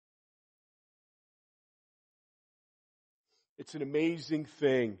It's an amazing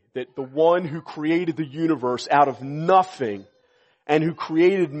thing that the one who created the universe out of nothing and who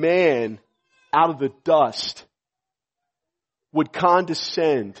created man out of the dust would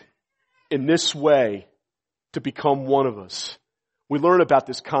condescend in this way to become one of us. We learn about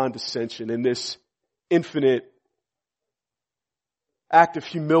this condescension and this infinite act of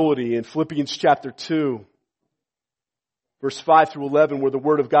humility in Philippians chapter 2, verse 5 through 11, where the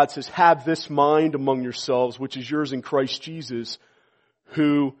Word of God says, "Have this mind among yourselves, which is yours in Christ Jesus,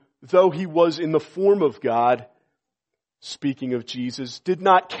 who, though he was in the form of God," speaking of Jesus, "did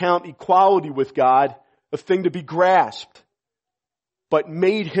not count equality with God a thing to be grasped, but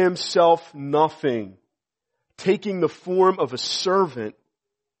made himself nothing, taking the form of a servant,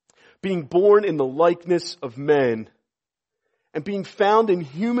 being born in the likeness of men, and being found in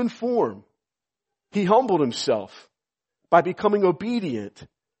human form, he humbled himself by becoming obedient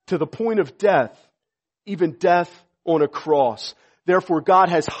to the point of death, even death on a cross. Therefore God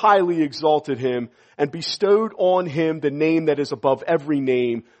has highly exalted him and bestowed on him the name that is above every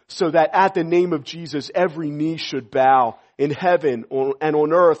name, so that at the name of Jesus every knee should bow in heaven and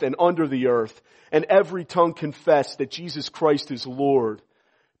on earth and under the earth, and every tongue confess that Jesus Christ is Lord,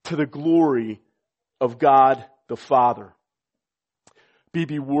 to the glory of God the Father."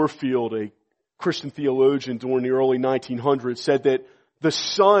 B.B. Warfield, a Christian theologian during the early 1900s, said that the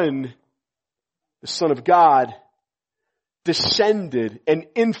Son of God, descended an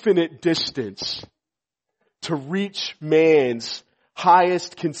infinite distance to reach man's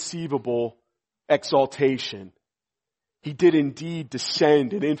highest conceivable exaltation. He did indeed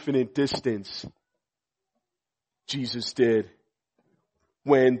descend an infinite distance. Jesus did.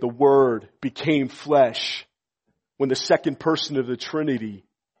 When the Word became flesh, when the second person of the Trinity,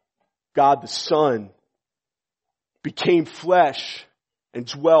 God the Son, became flesh and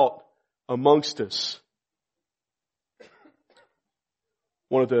dwelt amongst us.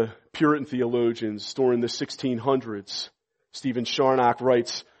 One of the Puritan theologians during the 1600s, Stephen Charnock,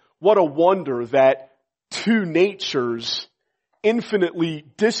 writes, "What a wonder that two natures infinitely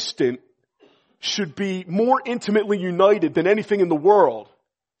distant should be more intimately united than anything in the world."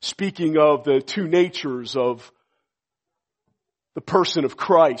 Speaking of the two natures of the person of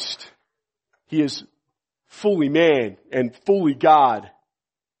Christ. He is fully man and fully God.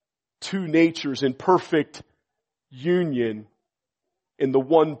 Two natures in perfect union in the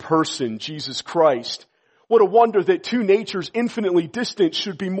one person, Jesus Christ. What a wonder that two natures infinitely distant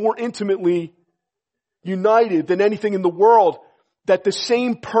should be more intimately united than anything in the world. That the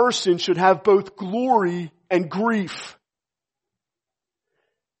same person should have both glory and grief.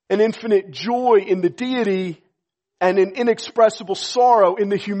 An infinite joy in the deity and an inexpressible sorrow in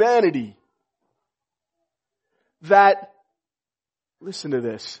the humanity. That, listen to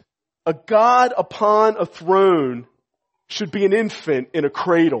this, a God upon a throne should be an infant in a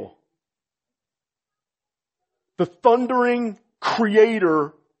cradle. The thundering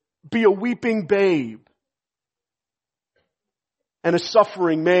creator be a weeping babe and a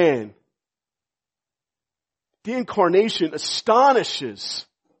suffering man. The incarnation astonishes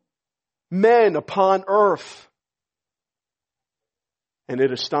men upon earth, and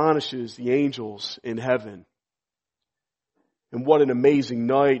it astonishes the angels in heaven. And what an amazing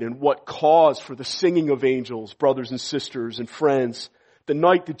night, and what cause for the singing of angels, brothers and sisters and friends. The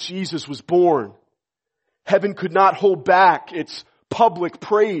night that Jesus was born, heaven could not hold back its public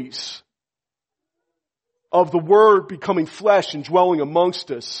praise of the Word becoming flesh and dwelling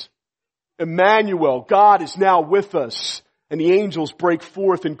amongst us. Emmanuel, God is now with us, and the angels break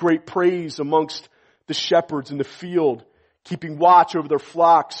forth in great praise amongst the shepherds in the field, keeping watch over their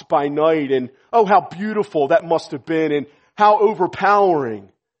flocks by night. And oh, how beautiful that must have been, and how overpowering.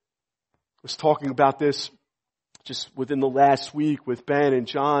 I was talking about this just within the last week with Ben and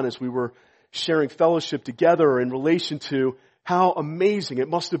John as we were sharing fellowship together in relation to how amazing it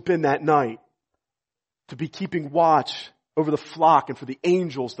must have been that night to be keeping watch over the flock and for the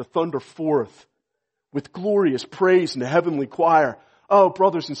angels to thunder forth with glorious praise in the heavenly choir. Oh,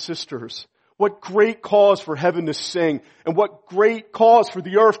 brothers and sisters, what great cause for heaven to sing, and what great cause for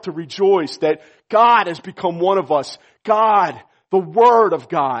the earth to rejoice that God has become one of us. God, the Word of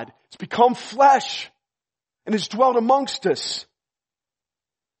God, has become flesh and has dwelt amongst us.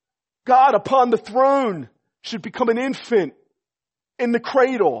 God upon the throne should become an infant in the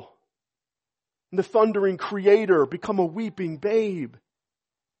cradle, and the thundering creator become a weeping babe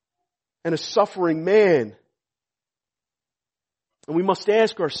and a suffering man. And we must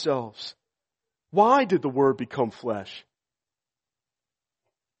ask ourselves, why did the Word become flesh?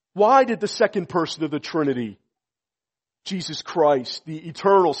 Why did the second person of the Trinity, Jesus Christ, the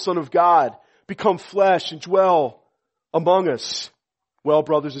eternal Son of God, become flesh and dwell among us. Well,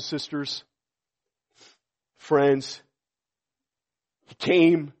 brothers and sisters, friends, He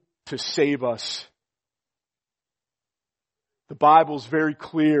came to save us. The Bible is very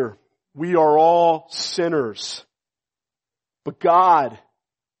clear. We are all sinners. But God,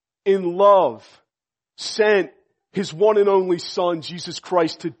 in love, sent His one and only Son, Jesus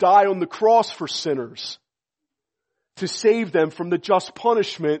Christ, to die on the cross for sinners, to save them from the just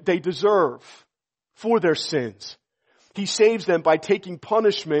punishment they deserve for their sins. He saves them by taking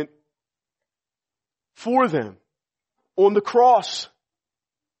punishment for them on the cross.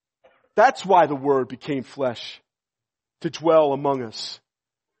 That's why the Word became flesh, to dwell among us.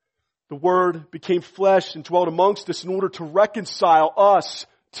 The Word became flesh and dwelt amongst us in order to reconcile us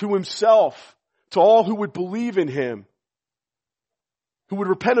to Himself, to all who would believe in Him, who would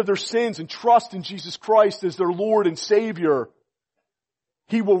repent of their sins and trust in Jesus Christ as their Lord and Savior.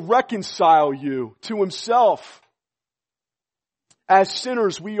 He will reconcile you to Himself. As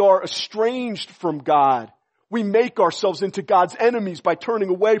sinners, we are estranged from God. We make ourselves into God's enemies by turning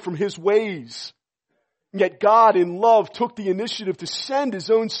away from His ways. And yet God, in love, took the initiative to send His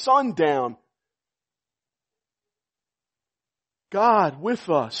own Son down. God with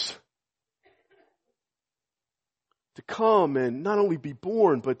us. To come and not only be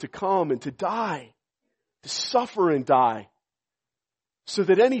born, but to come and to die. To suffer and die. So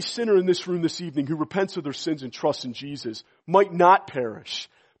that any sinner in this room this evening who repents of their sins and trusts in Jesus might not perish,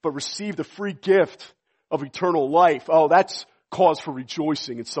 but receive the free gift of eternal life. Oh, that's cause for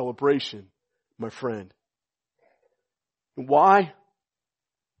rejoicing and celebration, my friend. And why?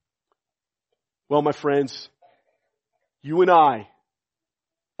 Well, my friends, you and I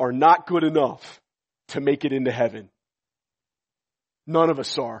are not good enough to make it into heaven. None of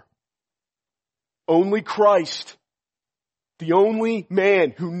us are. Only Christ, the only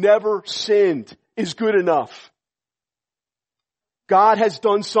man who never sinned, is good enough. God has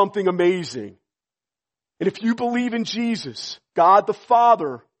done something amazing. And if you believe in Jesus, God the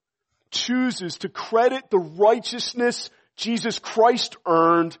Father chooses to credit the righteousness Jesus Christ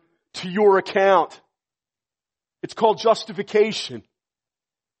earned to your account. It's called justification.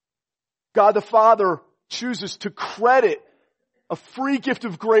 God the Father chooses to credit a free gift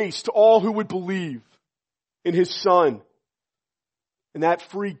of grace to all who would believe in His Son. And that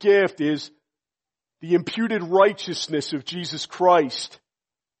free gift is the imputed righteousness of Jesus Christ.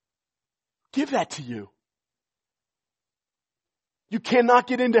 Give that to you. You cannot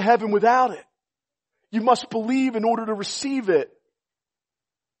get into heaven without it. You must believe in order to receive it.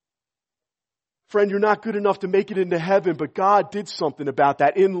 Friend, you're not good enough to make it into heaven, but God did something about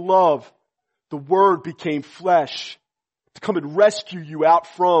that. In love, the Word became flesh to come and rescue you out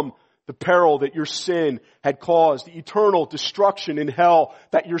from the peril that your sin had caused, the eternal destruction in hell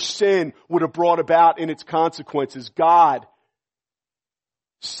that your sin would have brought about in its consequences. God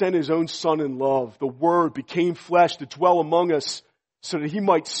sent His own Son in love. The Word became flesh to dwell among us so that He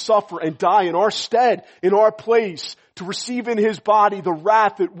might suffer and die in our stead, in our place, to receive in His body the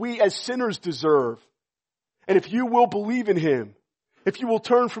wrath that we as sinners deserve. And if you will believe in Him, if you will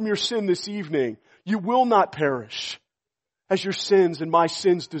turn from your sin this evening, you will not perish as your sins and my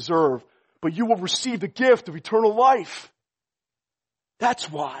sins deserve, but you will receive the gift of eternal life. That's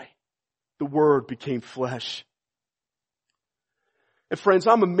why the Word became flesh. And friends,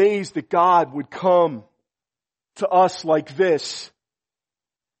 I'm amazed that God would come to us like this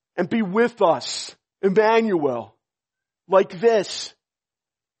and be with us, Emmanuel, like this,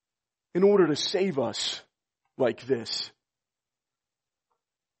 in order to save us like this.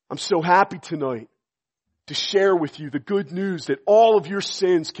 I'm so happy tonight to share with you the good news that all of your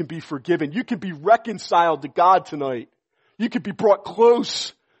sins can be forgiven. You can be reconciled to God tonight. You can be brought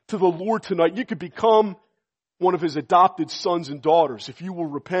close to the Lord tonight. You can become one of His adopted sons and daughters if you will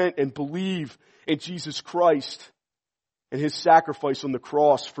repent and believe in Jesus Christ and His sacrifice on the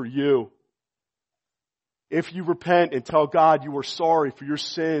cross for you. If you repent and tell God you are sorry for your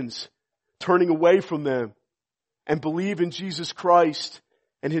sins, turning away from them, and believe in Jesus Christ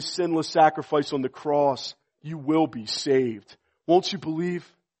and His sinless sacrifice on the cross, you will be saved. Won't you believe?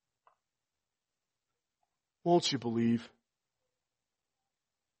 Won't you believe?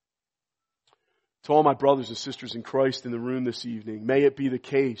 To all my brothers and sisters in Christ in the room this evening, may it be the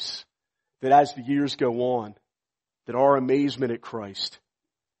case that as the years go on, that our amazement at Christ,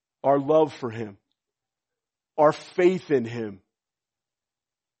 our love for Him, our faith in Him,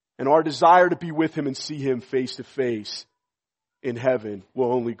 and our desire to be with Him and see Him face to face in heaven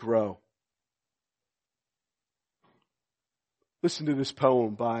will only grow. Listen to this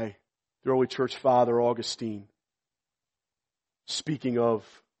poem by the early church father Augustine, speaking of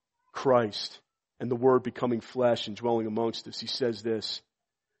Christ and the Word becoming flesh and dwelling amongst us. He says this,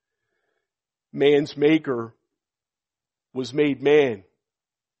 man's maker was made man,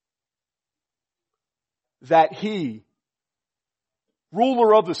 that he,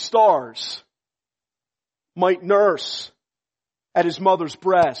 ruler of the stars, might nurse at his mother's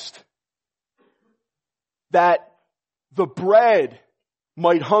breast, that the bread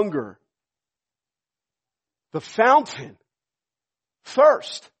might hunger, the fountain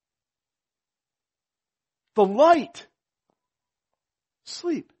thirst, the light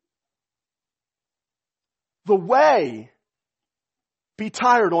sleep, the way be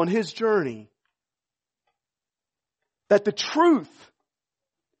tired on his journey, that the truth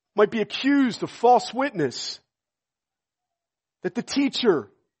might be accused of false witness, that the teacher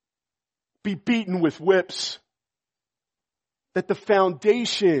be beaten with whips, that the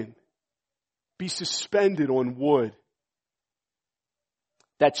foundation be suspended on wood,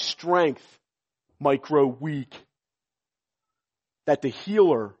 that strength might grow weak, that the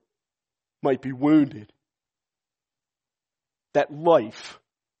healer might be wounded, that life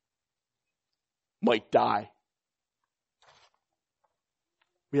might die.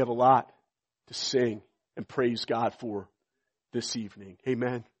 We have a lot to sing and praise God for this evening.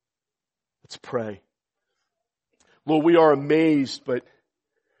 Amen. Let's pray. Lord, we are amazed, but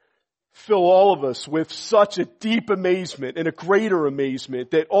fill all of us with such a deep amazement and a greater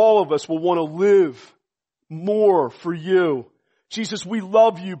amazement that all of us will want to live more for you. Jesus, we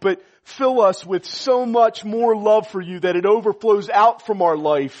love you, but fill us with so much more love for you that it overflows out from our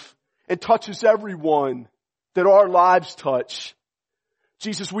life and touches everyone that our lives touch.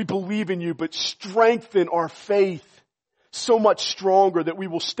 Jesus, we believe in you, but strengthen our faith so much stronger that we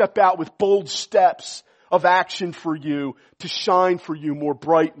will step out with bold steps of action for you, to shine for you more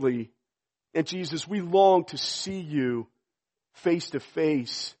brightly. And Jesus, we long to see you face to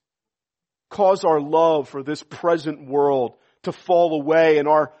face. Cause our love for this present world to fall away and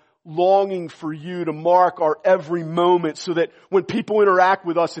our longing for you to mark our every moment so that when people interact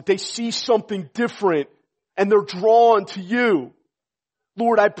with us, that they see something different and they're drawn to you.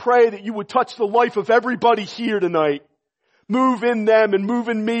 Lord, I pray that you would touch the life of everybody here tonight. Move in them and move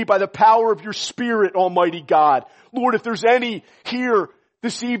in me by the power of your Spirit, Almighty God. Lord, if there's any here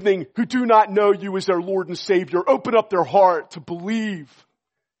this evening who do not know you as their Lord and Savior, open up their heart to believe.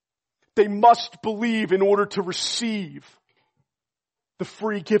 They must believe in order to receive the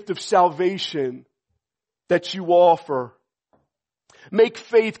free gift of salvation that you offer. Make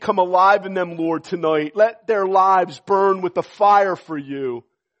faith come alive in them, Lord, tonight. Let their lives burn with the fire for you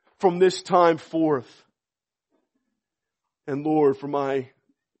from this time forth. And Lord, for my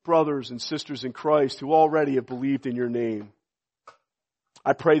brothers and sisters in Christ who already have believed in your name,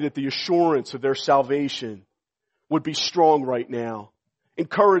 I pray that the assurance of their salvation would be strong right now.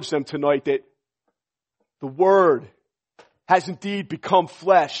 Encourage them tonight that the Word has indeed become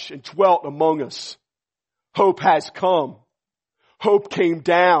flesh and dwelt among us. Hope has come. Hope came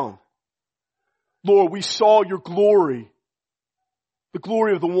down. Lord, we saw your glory, the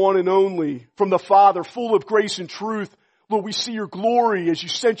glory of the one and only from the Father, full of grace and truth. Lord, we see your glory as you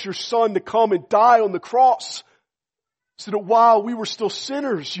sent your Son to come and die on the cross so that while we were still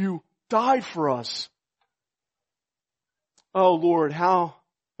sinners, you died for us. Oh Lord, how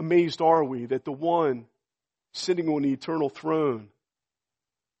amazed are we that the one sitting on the eternal throne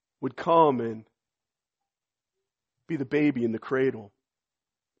would come and be the baby in the cradle,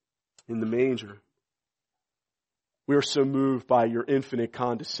 in the manger. We are so moved by your infinite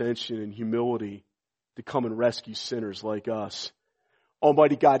condescension and humility to come and rescue sinners like us.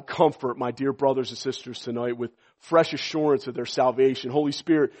 Almighty God, comfort my dear brothers and sisters tonight with fresh assurance of their salvation. Holy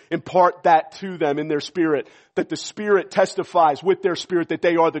Spirit, impart that to them in their spirit, that the Spirit testifies with their spirit that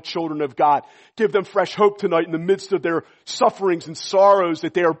they are the children of God. Give them fresh hope tonight in the midst of their sufferings and sorrows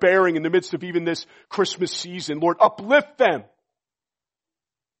that they are bearing in the midst of even this Christmas season. Lord, uplift them,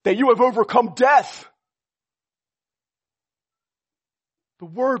 that you have overcome death. The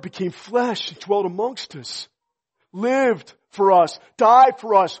Word became flesh and dwelt amongst us, lived for us, died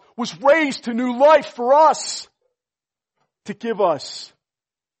for us, was raised to new life for us, to give us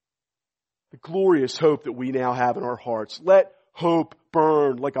the glorious hope that we now have in our hearts. Let hope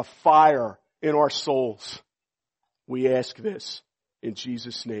burn like a fire in our souls. We ask this in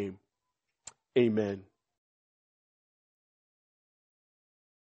Jesus' name. Amen.